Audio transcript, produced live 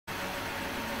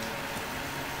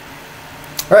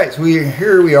Alright, so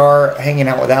here we are hanging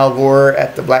out with Alvor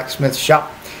at the blacksmith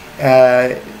shop.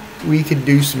 We could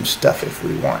do some stuff if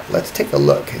we want. Let's take a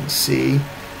look and see.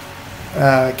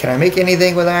 Can I make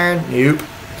anything with iron? Nope.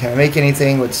 Can I make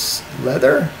anything with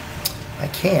leather? I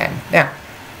can. Now,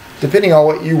 depending on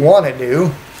what you want to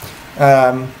do,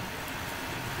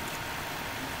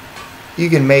 you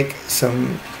can make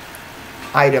some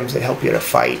items that help you to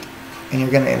fight, and you're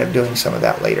going to end up doing some of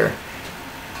that later.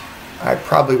 I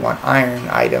probably want iron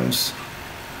items,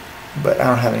 but I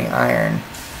don't have any iron.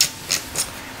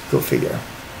 Go figure.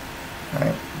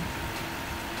 Right?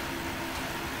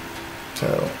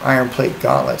 So iron plate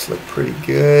gauntlets look pretty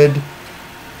good.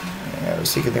 Yeah, I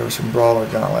was thinking there were some brawler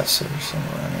gauntlets that are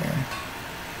somewhere around here.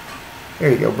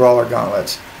 There you go, brawler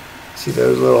gauntlets. See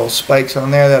those little spikes on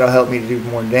there? That'll help me to do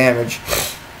more damage.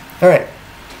 Alright,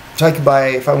 so I could buy,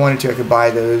 if I wanted to, I could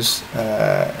buy those,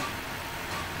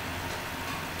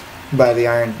 buy the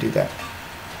iron to do that.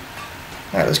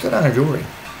 Alright, let's go down to jewelry.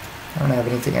 I don't have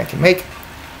anything I can make.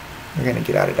 We're going to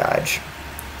get out of Dodge.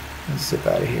 Let's zip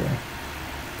out of here.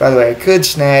 By the way, I could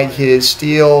snag his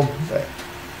steel, but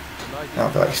I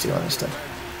don't feel like stealing this stuff.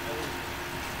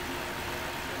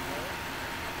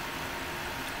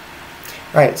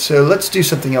 Alright, so let's do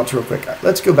something else real quick.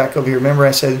 Let's go back over here. Remember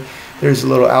I said there's a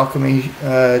little alchemy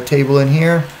table in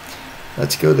here?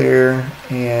 Let's go there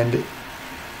and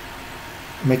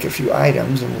make a few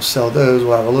items, and we'll sell those.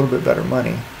 We'll have a little bit better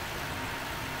money.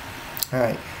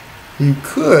 Alright, you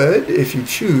could, if you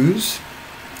choose,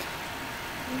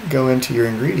 go into your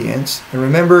ingredients. And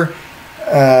remember,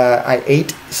 I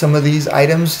ate some of these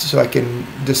items so I can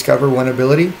discover one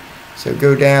ability. So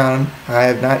go down. I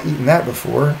have not eaten that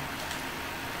before.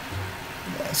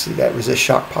 See that resist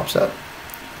shock pops up.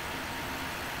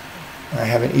 I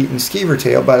haven't eaten skeever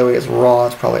tail. By the way, it's raw.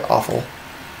 It's probably awful.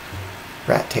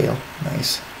 Rat tail.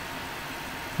 Nice.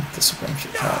 This will bring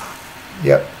shit out.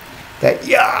 Yep. That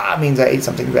yeah means I ate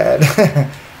something bad.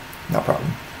 No problem.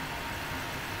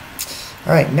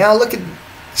 Alright, now look at,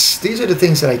 these are the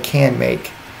things that I can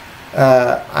make.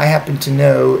 I happen to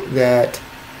know that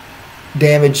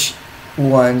damage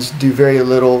ones do very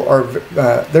little, or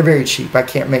they're very cheap. I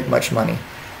can't make much money.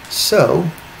 So,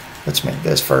 let's make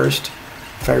this first.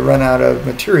 If I run out of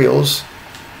materials,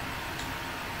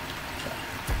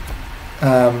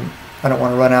 I don't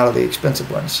want to run out of the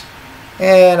expensive ones.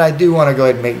 And I do want to go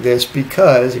ahead and make this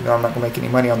because, even though I'm not going to make any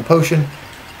money on the potion,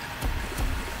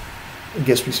 it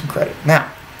gives me some credit.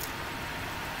 Now,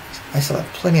 I still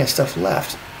have plenty of stuff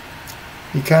left.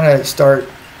 You kind of start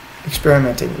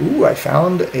experimenting. Ooh, I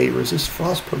found a resist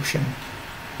frost potion.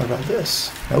 What about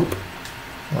this? Nope.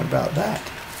 What about that?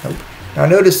 Nope. Now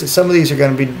notice that some of these are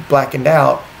going to be blackened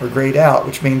out or grayed out,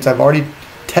 which means I've already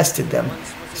tested them.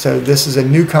 So this is a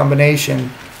new combination.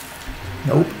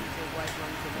 Nope.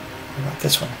 What about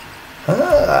this one?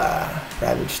 Ah,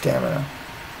 ravage stamina.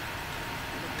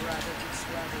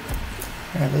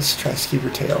 Alright, let's try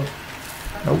skeever tail.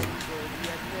 Nope.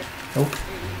 Nope.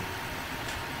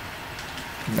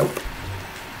 Nope.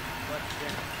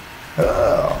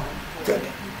 Oh, good.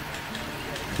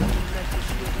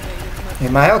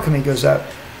 And my alchemy goes up.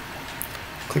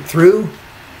 Click through.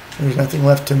 There's nothing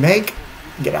left to make.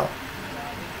 Get out.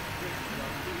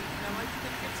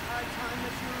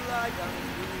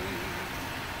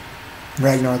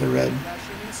 Ragnar the Red.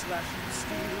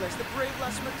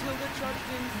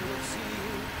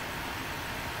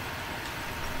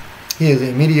 He is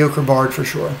a mediocre bard for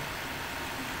sure.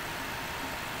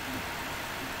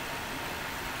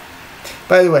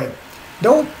 By the way,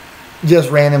 don't just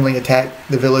randomly attack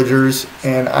the villagers.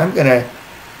 And I'm gonna,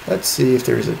 let's see if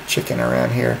there's a chicken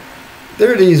around here.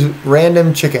 There are these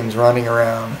random chickens running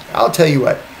around. I'll tell you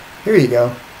what, here you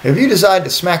go. If you decide to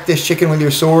smack this chicken with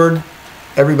your sword,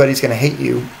 everybody's gonna hate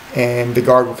you and the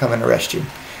guard will come and arrest you.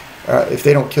 If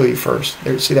they don't kill you first.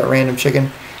 There, see that random chicken?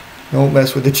 Don't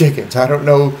mess with the chickens. I don't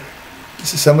know.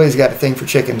 Somebody's got a thing for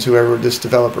chickens, whoever this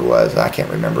developer was. I can't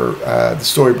remember the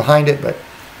story behind it, but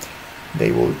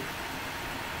they will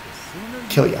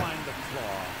kill you.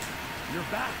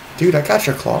 Dude, I got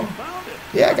your claw.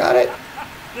 Yeah, I got it.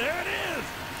 There it is.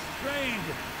 Strange.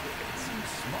 It seems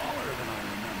smaller than I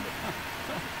remember.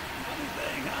 Funny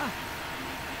thing, huh?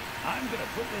 I'm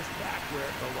gonna put this back where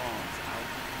it belongs. I'll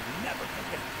never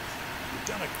forget this. You've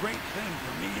done a great thing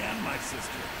for me and my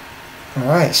sister.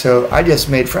 Alright, so I just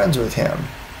made friends with him.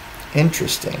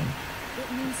 Interesting.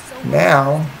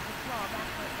 Now,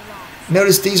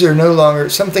 notice these are no longer,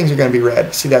 some things are going to be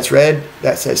red. See, that's red.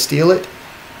 That says steal it.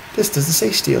 This doesn't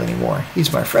say steal anymore.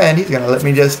 He's my friend. He's going to let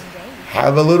me just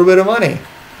have a little bit of money.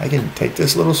 I can take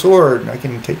this little sword. I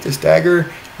can take this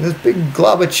dagger and this big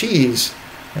glob of cheese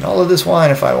and all of this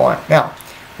wine if I want. Now,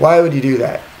 Why would you do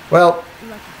that? Well,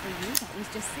 Lucky for you, that was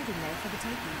just sitting there for the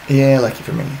taking. yeah, lucky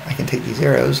for me. I can take these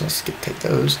arrows. Let's take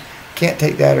those. Can't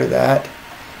take that or that.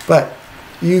 But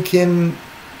you can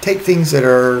take things that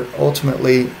are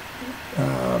ultimately,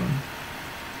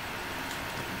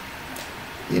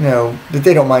 you know, that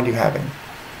they don't mind you having.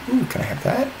 Ooh, can I have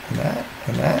that and that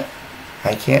and that?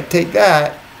 I can't take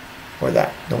that or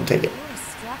that. Don't take it. You're a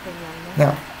strapping young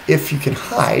man. Now, if you can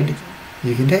hide,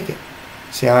 you can take it.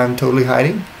 See how I'm totally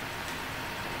hiding?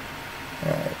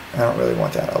 Alright, I don't really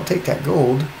want that. I'll take that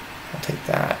gold. I'll take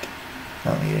that. I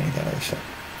don't need any of that other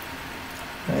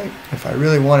stuff. Right? If I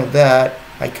really wanted that,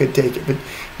 I could take it. But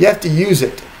you have to use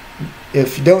it.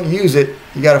 If you don't use it,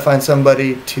 you got to find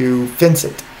somebody to fence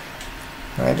it.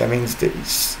 Right? That means that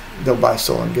they'll buy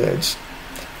stolen goods.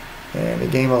 And the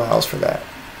game allows for that.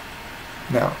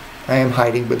 Now, I am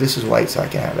hiding, but this is white, so I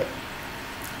can have it.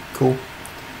 Cool.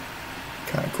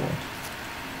 Kind of cool.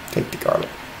 Take the garlic.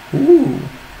 Ooh.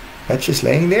 That's just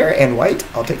laying there and white.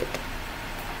 I'll take it.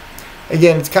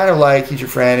 Again, it's kind of like he's your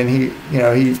friend and he, you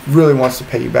know, he really wants to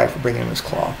pay you back for bringing him his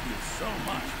claw. Thank you so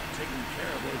much for taking care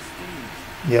of those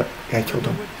thieves. Yep, I killed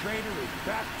him. Riverwood trader is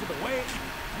back to the way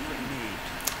you and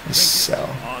me. So,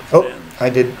 Odds oh,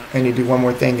 and ends. I need to do one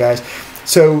more thing, guys.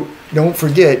 So, don't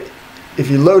forget, if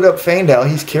you load up Faendal,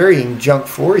 he's carrying junk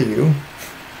for you.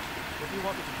 What do you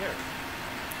want me to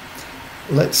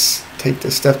carry? Let's take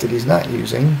the stuff that he's not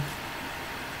using.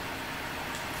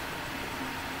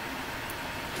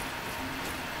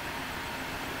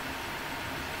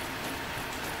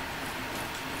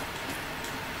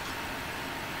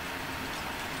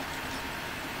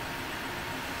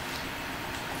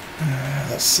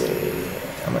 Let's see.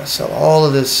 I'm going to sell all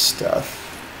of this stuff.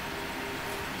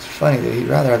 It's funny that he'd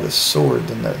rather have the sword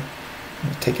than the... I'm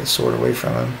going to take his sword away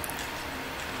from him.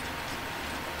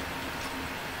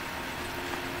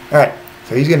 Alright,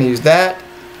 so he's going to use that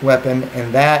weapon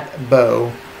and that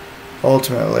bow,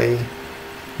 ultimately,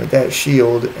 with that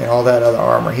shield and all that other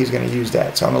armor. He's going to use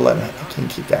that, so I'm going to let him... I can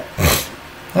keep that.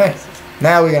 Alright,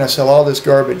 now we're going to sell all this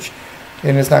garbage,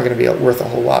 and it's not going to be worth a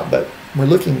whole lot, but we're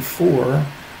looking for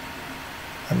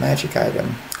a magic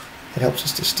item that helps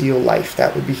us to steal life.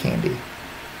 That would be handy.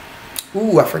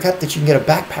 Ooh, I forgot that you can get a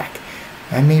backpack.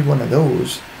 I made one of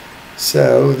those.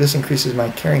 So this increases my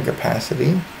carrying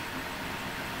capacity.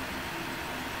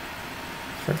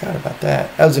 Forgot about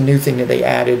that. That was a new thing that they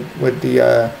added with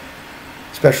the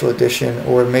special edition,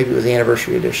 or maybe it was the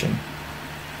anniversary edition.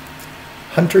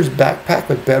 Hunter's backpack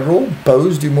with bedroll.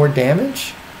 Bows do more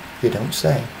damage? You don't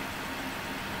say.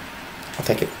 I'll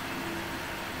take it.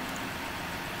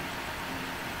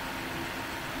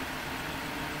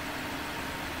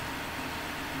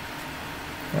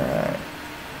 Alright.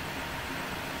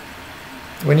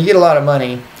 When you get a lot of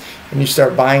money and you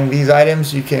start buying these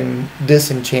items, you can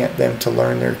disenchant them to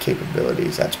learn their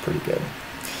capabilities. That's pretty good.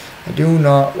 I do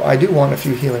want a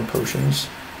few healing potions.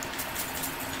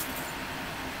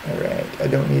 Alright, I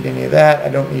don't need any of that. I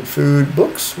don't need food.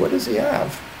 Books, what does he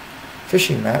have?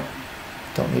 Fishing map.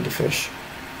 Don't need to fish.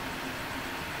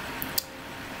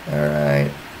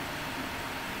 Alright.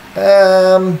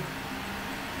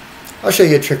 I'll show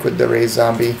you a trick with the raise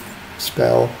zombie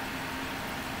spell.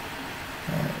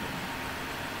 Alright.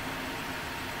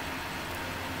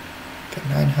 Got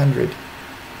 900.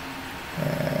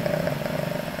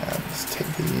 Let's take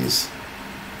these.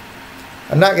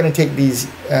 I'm not going to take these.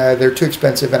 They're too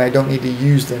expensive and I don't need to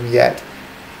use them yet.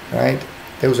 Alright.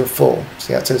 Those are full.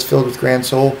 See how it says filled with grand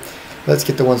soul? Let's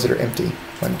get the ones that are empty.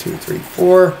 1, 2, 3,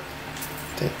 4.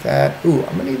 Take that. Ooh,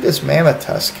 I'm going to need this mammoth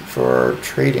tusk for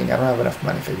trading. I don't have enough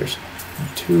money figures. 1,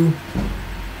 2.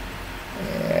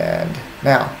 And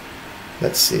now,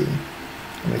 let's see.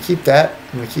 I'm going to keep that.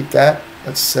 I'm going to keep that.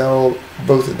 Let's sell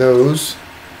both of those.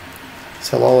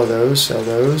 Sell all of those. Sell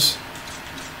those.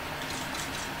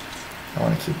 I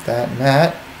want to keep that and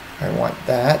that. I want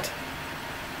that.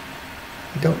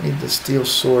 I don't need the steel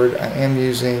sword. I am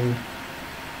using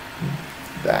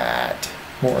that,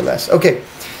 more or less. Okay,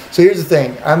 so here's the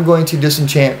thing. I'm going to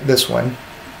disenchant this one.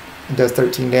 It does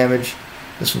 13 damage.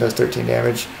 This one does 13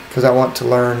 damage because I want to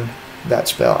learn that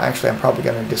spell. Actually, I'm probably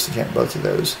going to disenchant both of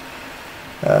those.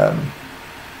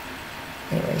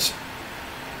 Anyways,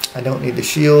 I don't need the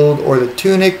shield or the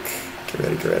tunic. Get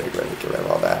rid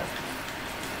of all that.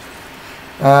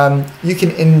 You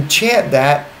can enchant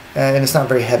that, and it's not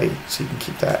very heavy, so you can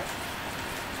keep that.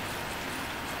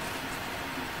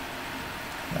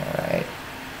 Alright.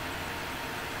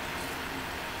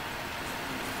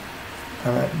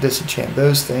 I'm going to disenchant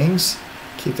those things.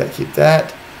 Keep that, keep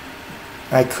that.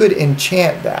 I could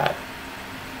enchant that.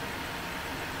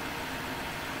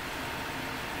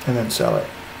 And then sell it.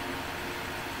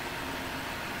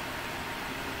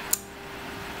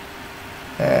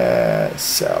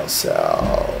 Sell,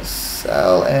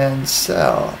 and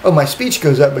sell. Oh, my speech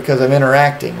goes up because I'm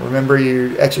interacting. Remember,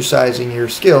 you're exercising your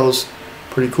skills.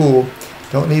 Pretty cool.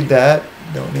 Don't need that.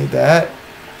 Don't need that.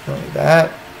 Don't need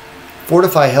that.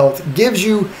 Fortify health gives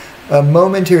you a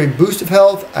momentary boost of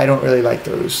health. I don't really like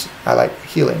those. I like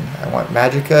healing. I want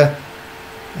magicka.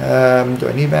 Do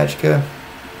I need magicka?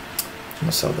 I'm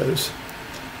gonna sell those.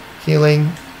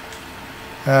 Healing.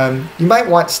 You might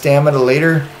want stamina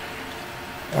later.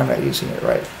 I'm not using it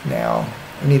right now.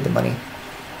 I need the money.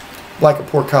 Like a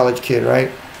poor college kid,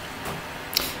 right?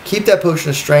 Keep that potion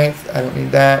of strength. I don't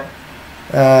need that.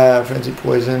 Frenzy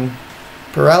poison.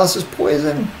 Paralysis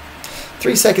poison.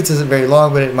 3 seconds isn't very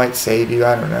long, but it might save you.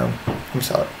 I don't know. I'm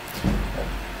sorry.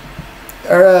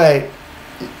 Alright.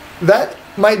 That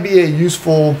might be a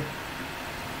useful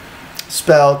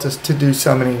spell to do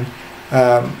summoning.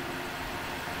 Man,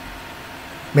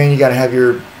 you gotta have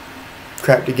your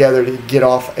crap together to get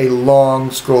off a long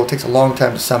scroll. It takes a long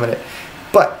time to summon it,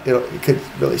 but it could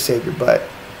really save your butt.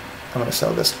 I'm going to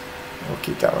sell this. We'll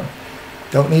keep that one.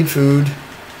 Don't need food.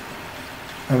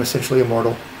 I'm essentially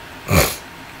immortal.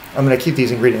 I'm going to keep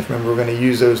these ingredients. Remember, we're going to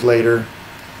use those later.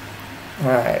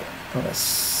 Alright, I'm going to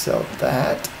sell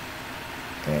that.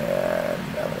 And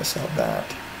I'm going to sell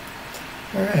that.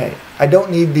 Alright, I don't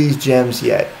need these gems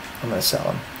yet. I'm going to sell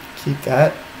them. Keep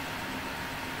that.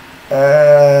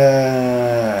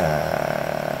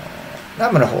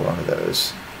 I'm going to hold on to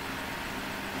those.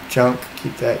 Junk,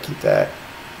 keep that, keep that,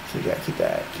 keep that, keep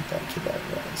that, keep that, keep that.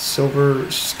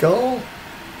 Silver skull,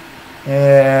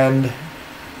 and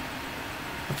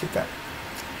I'll keep that.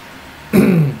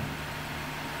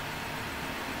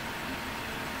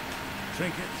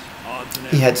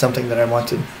 He had something that I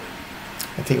wanted.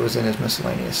 I think it was in his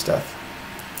miscellaneous stuff.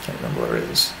 Can't remember where it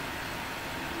is.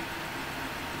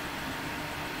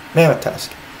 Mammoth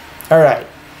tusk. Alright.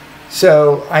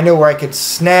 So I know where I could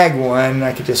snag one.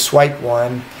 I could just swipe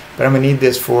one. But I'm gonna need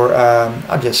this for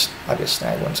I'll just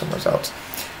snag one somewhere else.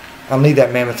 I'll need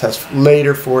that mammoth tusk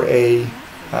later for a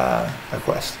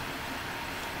quest.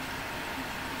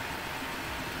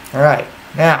 Alright,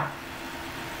 now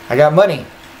I got money.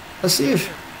 Let's see if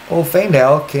old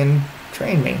Faendal can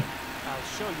train me. I'll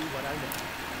show you what I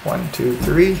know. 1, 2,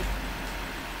 3.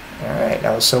 Alright,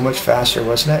 that was so much faster,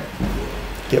 wasn't it?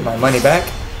 Get my money back.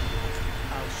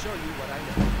 I'll show you what I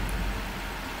know.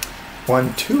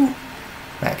 1, 2.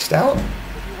 Maxed out. What do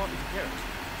you want me to carry?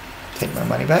 Take my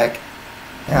money back.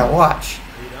 Now watch.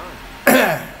 Lead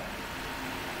on.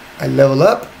 I level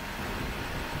up.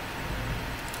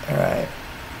 Alright.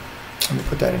 Let me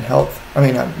put that in health. I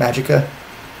mean, magicka.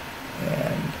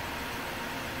 And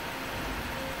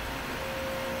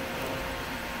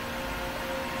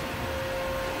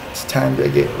it's time to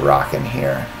get rocking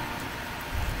here.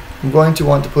 I'm going to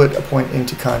want to put a point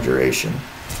into conjuration.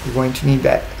 You're going to need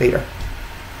that later.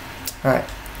 Alright.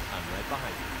 I'm right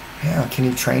behind you. Yeah, can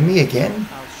you train me again?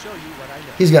 I'll show you what I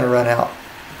know. He's going to run out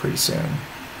pretty soon.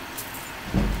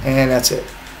 And that's it.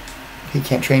 He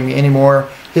can't train me anymore.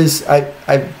 I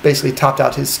basically topped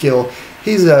out his skill.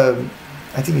 He's I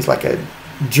think he's like a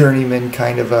journeyman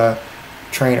kind of a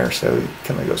trainer, so he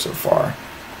can only go so far.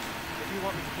 What do you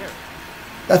want me to carry?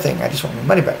 Nothing, I just want my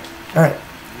money back. Alright.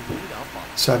 You lead, I'll follow.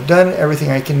 So I've done everything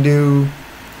I can do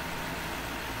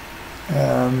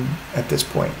at this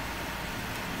point.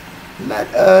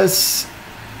 Let us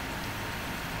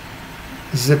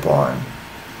zip on.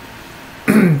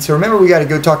 So remember, we got to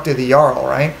go talk to the Jarl,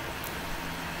 right?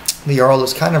 The Jarl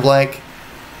is kind of like,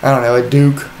 I don't know, a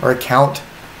duke or a count.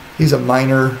 He's a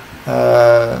minor,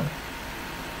 I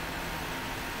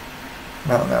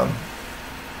don't know,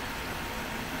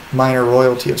 minor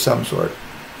royalty of some sort.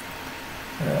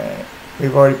 Alright,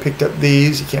 we've already picked up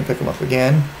these. You can't pick them up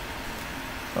again.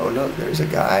 Oh look, there's a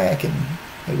guy. I can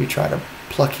maybe try to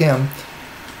pluck him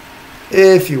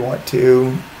if you want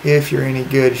to. If you're any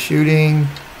good shooting,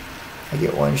 I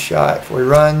get one shot before he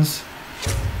runs.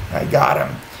 I got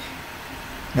him.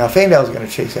 Now Faendal's going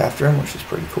to chase after him, which is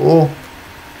pretty cool.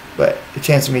 But the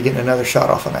chance of me getting another shot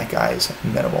off on that guy is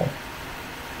minimal.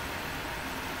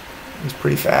 He's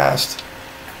pretty fast.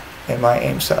 And my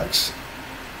aim sucks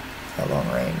at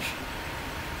long range.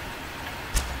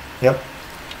 Yep.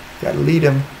 Gotta lead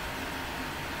him.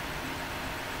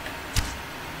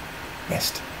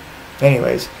 Missed.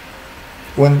 Anyways,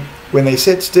 when they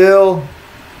sit still,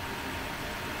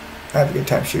 I have a good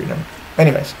time shooting them.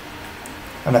 Anyways,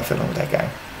 I'm not fiddling with that guy.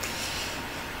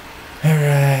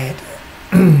 Alright.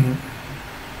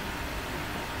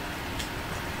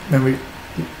 Remember, you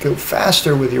go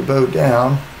faster with your bow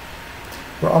down.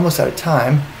 We're almost out of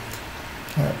time.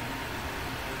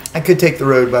 I could take the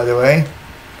road, by the way,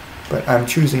 but I'm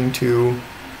choosing to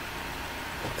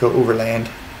go overland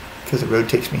because the road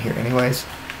takes me here anyways.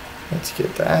 Let's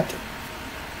get that.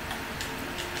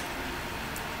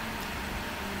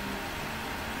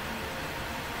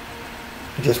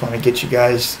 I just want to get you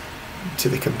guys to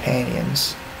the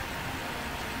companions.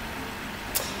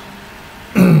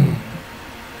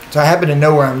 So I happen to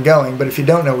know where I'm going, but if you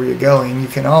don't know where you're going, you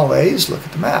can always look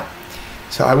at the map.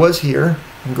 So I was here.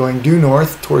 I'm going due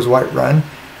north towards Whiterun.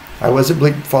 I was at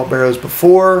Bleakfall Barrows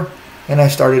before, and I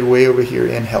started way over here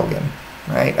in Helgen.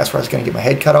 Right? That's where I was going to get my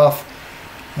head cut off,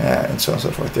 and so on and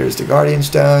so forth. There's the Guardian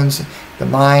Stones, the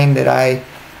mine that I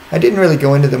didn't really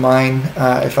go into the mine.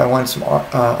 If I wanted some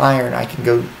iron, I can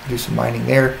go do some mining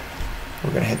there.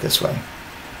 We're going to head this way.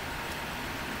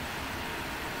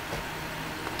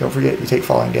 Don't forget, you take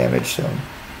falling damage, so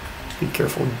be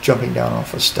careful jumping down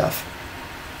off of stuff.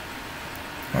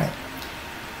 Alright.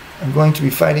 I'm going to be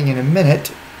fighting in a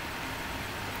minute.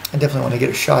 I definitely want to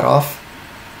get a shot off.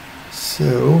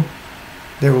 So,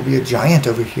 there will be a giant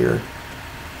over here.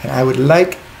 And I would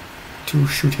like to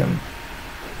shoot him.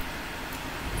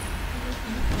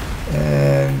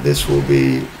 And this will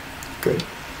be good.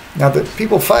 Now, the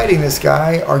people fighting this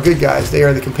guy are good guys. They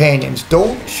are the companions.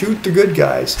 Don't shoot the good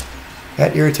guys.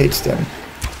 That irritates them.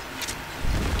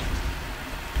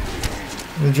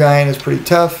 The giant is pretty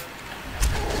tough.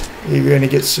 You're going to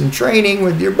get some training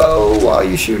with your bow while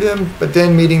you shoot him, but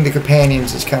then meeting the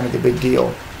companions is kind of the big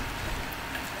deal.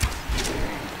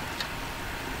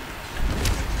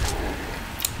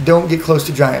 Don't get close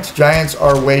to giants. Giants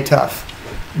are way tough.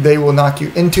 They will knock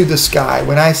you into the sky.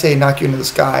 When I say knock you into the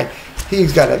sky,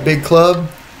 he's got a big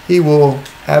club. He will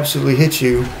absolutely hit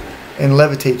you and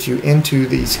levitate you into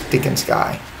the stinking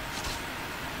sky.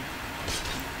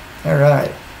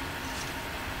 Alright.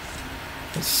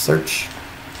 Let's search.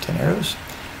 10 arrows.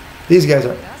 These guys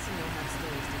are...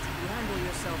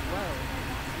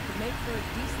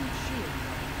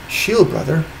 Shield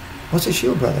brother? What's a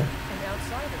shield brother? An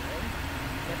outsider, eh?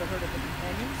 Never heard of the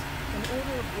companions? An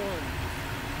order of warriors.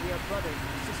 We are brothers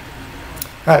and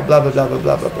sisters. Alright, blah, blah, blah, blah,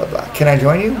 blah, blah, blah, blah. Can I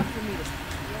join you? Not for me to speak.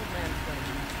 The old man's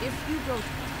going. If you go to...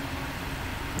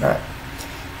 Alright,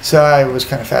 so I was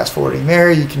kind of fast forwarding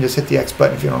there. You can just hit the X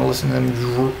button if you want to listen to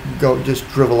them go just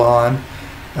drivel on.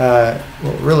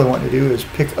 What we really want to do is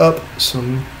pick up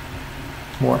some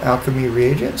more alchemy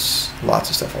reagents.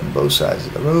 Lots of stuff on both sides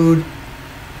of the road.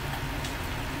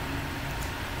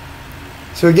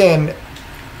 So again,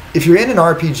 if you're in an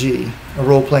RPG, a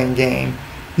role-playing game,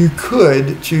 you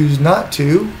could choose not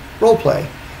to roleplay.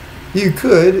 You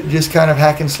could just kind of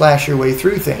hack and slash your way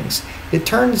through things. It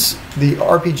turns the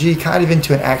RPG kind of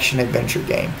into an action-adventure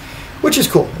game, which is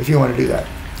cool if you want to do that.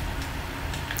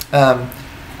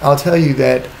 I'll tell you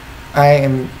that I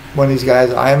am one of these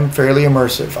guys. I am fairly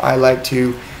immersive. I like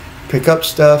to pick up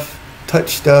stuff,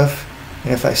 touch stuff,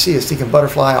 and if I see a stinking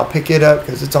butterfly, I'll pick it up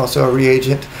because it's also a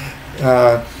reagent.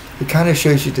 It kind of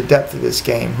shows you the depth of this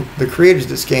game. The creators of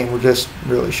this game were just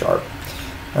really sharp.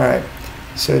 All right.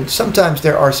 So sometimes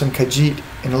there are some Khajiit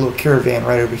in a little caravan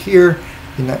right over here.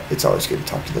 You know, it's always good to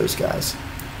talk to those guys.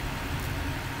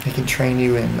 They can train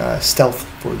you in stealth,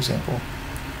 for example.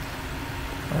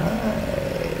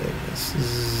 Alright, let's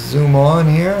zoom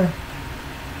on here.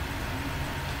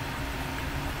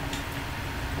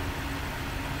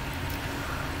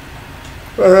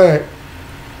 Alright,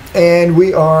 and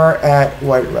we are at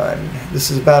Whiterun. This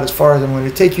is about as far as I'm going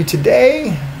to take you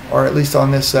today, or at least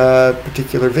on this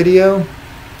particular video.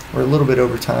 We're a little bit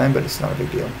over time, but it's not a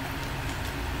big deal.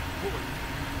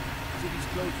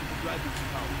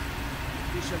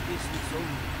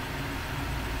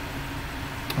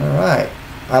 Alright,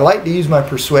 I like to use my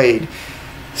persuade.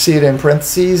 See it in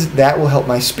parentheses? That will help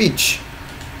my speech.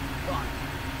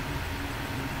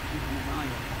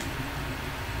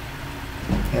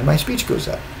 And my speech goes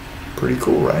up. Pretty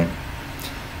cool, right?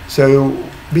 So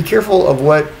be careful of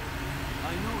what...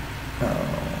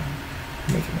 Oh,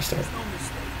 I'm making a mistake.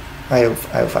 I owe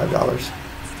 $5.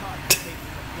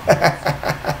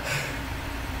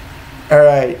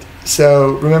 Alright,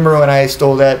 so remember when I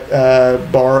stole that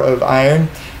bar of iron?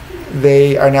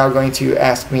 They are now going to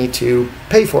ask me to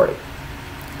pay for it.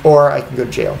 Or I can go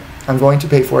to jail. I'm going to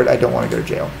pay for it. I don't want to go to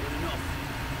jail.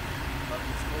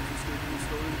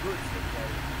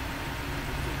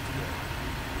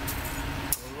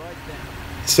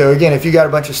 So again, if you got a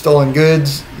bunch of stolen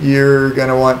goods, you're going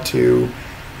to want to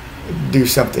do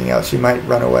something else. You might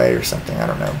run away or something. I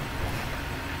don't know.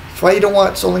 That's why you don't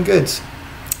want stolen goods.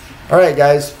 All right,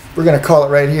 guys, we're going to call it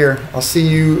right here. I'll see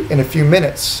you in a few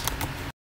minutes.